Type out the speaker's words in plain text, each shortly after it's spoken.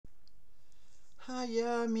Hi,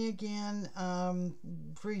 yeah, me again.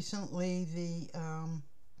 Recently, the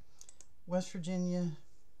West Virginia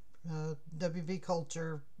WV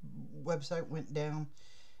Culture website went down.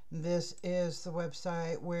 This is the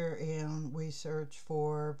website wherein we search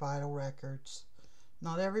for vital records.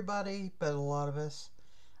 Not everybody, but a lot of us.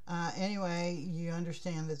 Anyway, you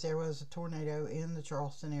understand that there was a tornado in the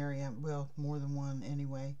Charleston area. Well, more than one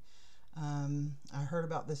anyway. I heard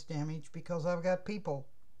about this damage because I've got people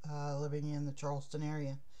living in the Charleston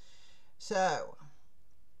area. So,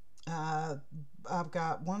 uh, I've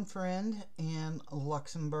got one friend in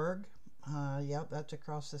Luxembourg. Yep, that's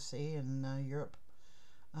across the sea in Europe.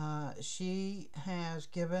 She has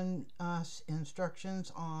given us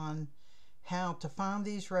instructions on how to find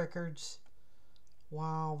these records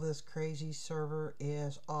while this crazy server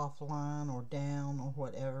is offline or down or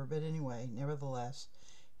whatever. But anyway, nevertheless,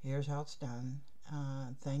 here's how it's done.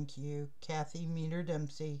 Thank you, Cathy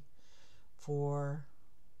Meder-Dempsey, for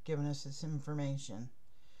giving us this information.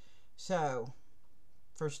 So,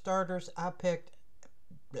 for starters, I picked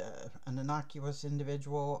an innocuous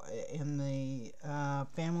individual in the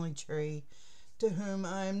family tree to whom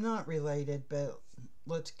I am not related, but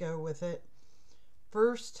let's go with it.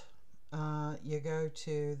 First, you go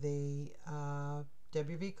to the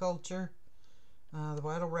WV Culture, the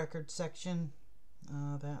Vital Records section.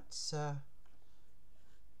 That's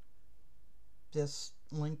this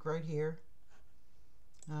link right here.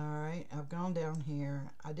 Alright, I've gone down here.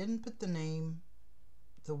 I didn't put the name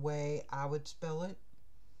the way I would spell it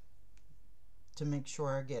to make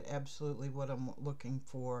sure I get absolutely what I'm looking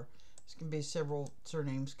for. There's going to be several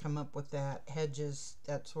surnames come up with that, Hedges,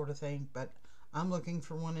 that sort of thing, but I'm looking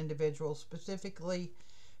for one individual specifically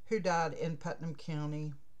who died in Putnam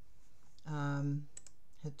County.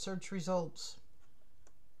 Hit search results,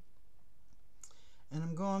 and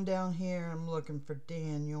I'm going down here. I'm looking for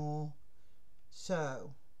Daniel.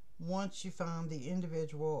 So once you find the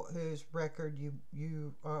individual whose record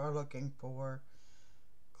you are looking for,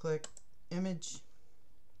 click image,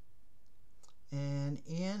 and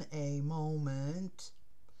in a moment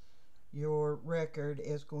your record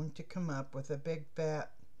is going to come up with a big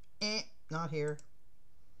fat not here.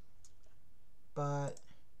 But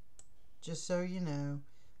just so you know,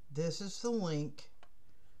 this is the link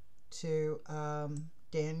to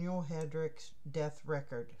Daniel Hedrick's death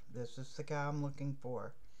record. This is the guy I'm looking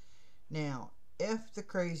for. Now, if the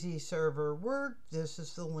crazy server worked, this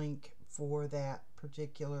is the link for that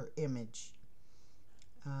particular image,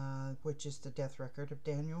 which is the death record of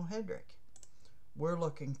Daniel Hedrick. We're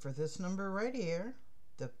looking for this number right here,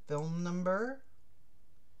 the film number,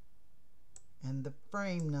 and the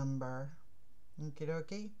frame number. Okie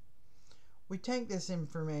dokie. We take this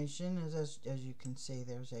information, as you can see,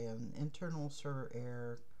 there's an internal server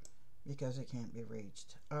error because it can't be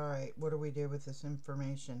reached. Alright, what do we do with this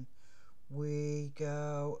information? We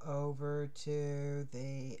go over to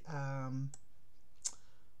the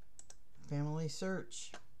family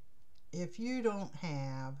search. If you don't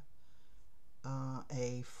have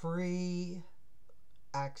a free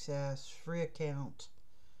access, free account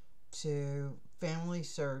to family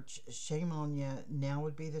search, shame on you. Now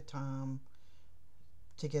would be the time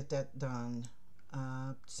to get that done.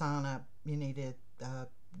 Sign up. You need a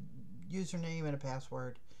username and a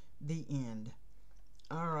password. The end.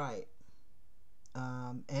 Alright.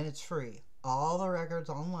 And it's free. All the records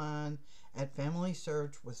online at Family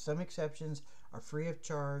Search, with some exceptions, are free of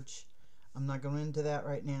charge. I'm not going into that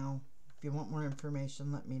right now. If you want more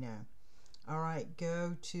information, let me know. Alright,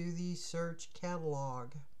 go to the search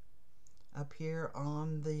catalog up here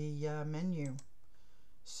on the menu.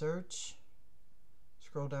 Search,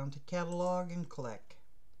 scroll down to catalog and click.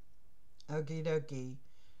 Okie dokie.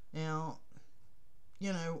 Now,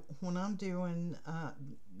 you know, when I'm doing,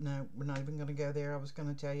 no, we're not even going to go there. I was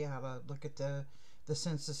going to tell you how to look at the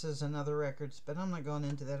censuses and other records, but I'm not going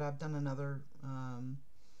into that. I've done another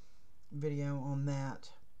video on that.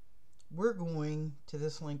 We're going to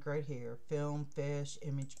this link right here, film, fish,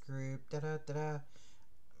 image group, da-da-da-da.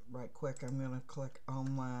 Right quick, I'm going to click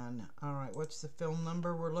online. Alright, what's the film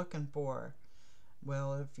number we're looking for?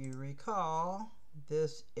 Well, if you recall,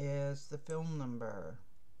 this is the film number.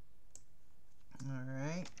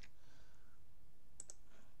 Alright.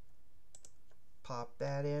 Pop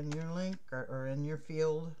that in your link or in your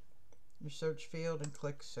field, your search field, and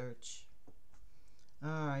click search.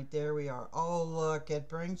 Alright, there we are. Oh, look, it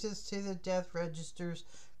brings us to the death registers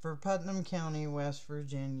for Putnam County, West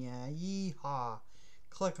Virginia. Yeehaw.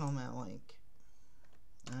 Click on that link.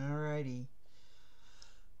 Alrighty.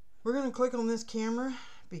 We're going to click on this camera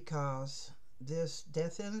because this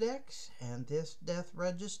death index and this death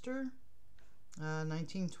register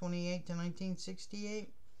 1928 to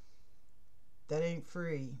 1968. That ain't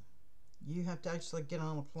free. You have to actually get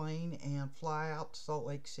on a plane and fly out to Salt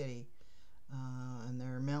Lake City and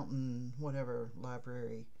their mountain whatever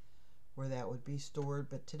library where that would be stored.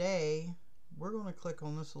 But today we're going to click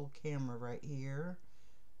on this little camera right here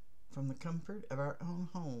from the comfort of our own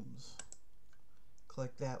homes.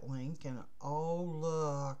 Click that link and oh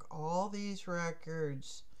look, all these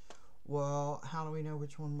records. Well, how do we know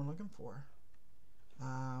which one we're looking for?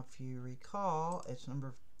 If you recall, it's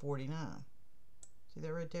number 49. See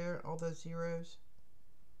that right there? All those zeros?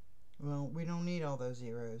 Well, we don't need all those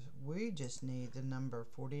zeros. We just need the number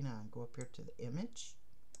 49. Go up here to the image.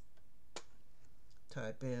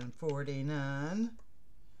 Type in 49.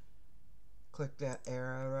 Click that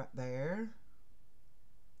arrow right there.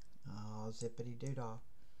 Oh, zippity doo-dah.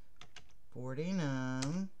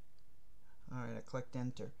 49. Alright, I clicked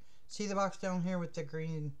enter. See the box down here with the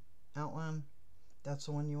green outline? That's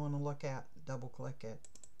the one you want to look at. Double click it.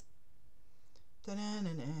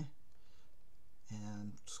 Da-da-da-da.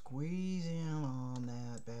 And squeeze in on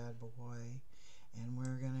that bad boy. And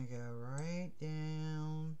we're going to go right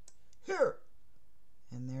down here.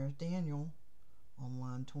 And there's Daniel on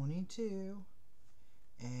line 22.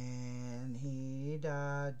 And he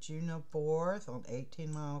died June 4th on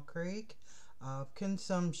 18 Mile Creek of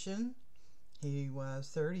consumption. He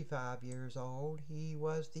was 35 years old. He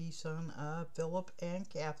was the son of Philip and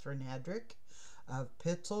Catherine Hedrick of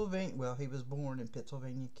Pittsylvania. Well, he was born in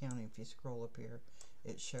Pittsylvania County. If you scroll up here,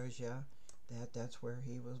 it shows you that that's where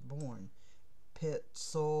he was born.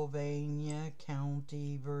 Pittsylvania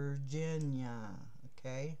County, Virginia.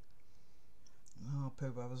 Okay. Oh,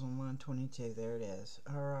 poop, I was on line 22. There it is.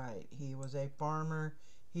 Alright, he was a farmer.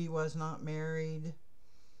 He was not married.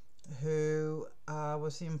 Who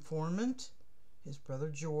was the informant? His brother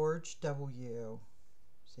George W.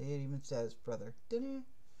 See, it even says brother.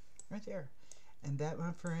 Right there. And that,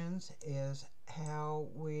 my friends, is how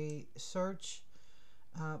we search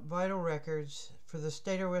vital records for the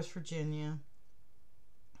state of West Virginia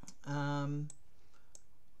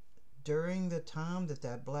during the time that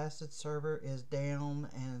that blasted server is down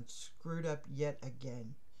and screwed up yet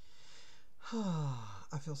again.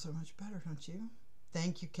 I feel so much better, don't you?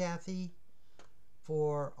 Thank you, Cathy,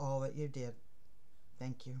 for all that you did.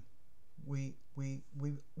 Thank you. We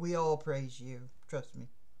all praise you. Trust me.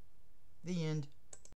 The end.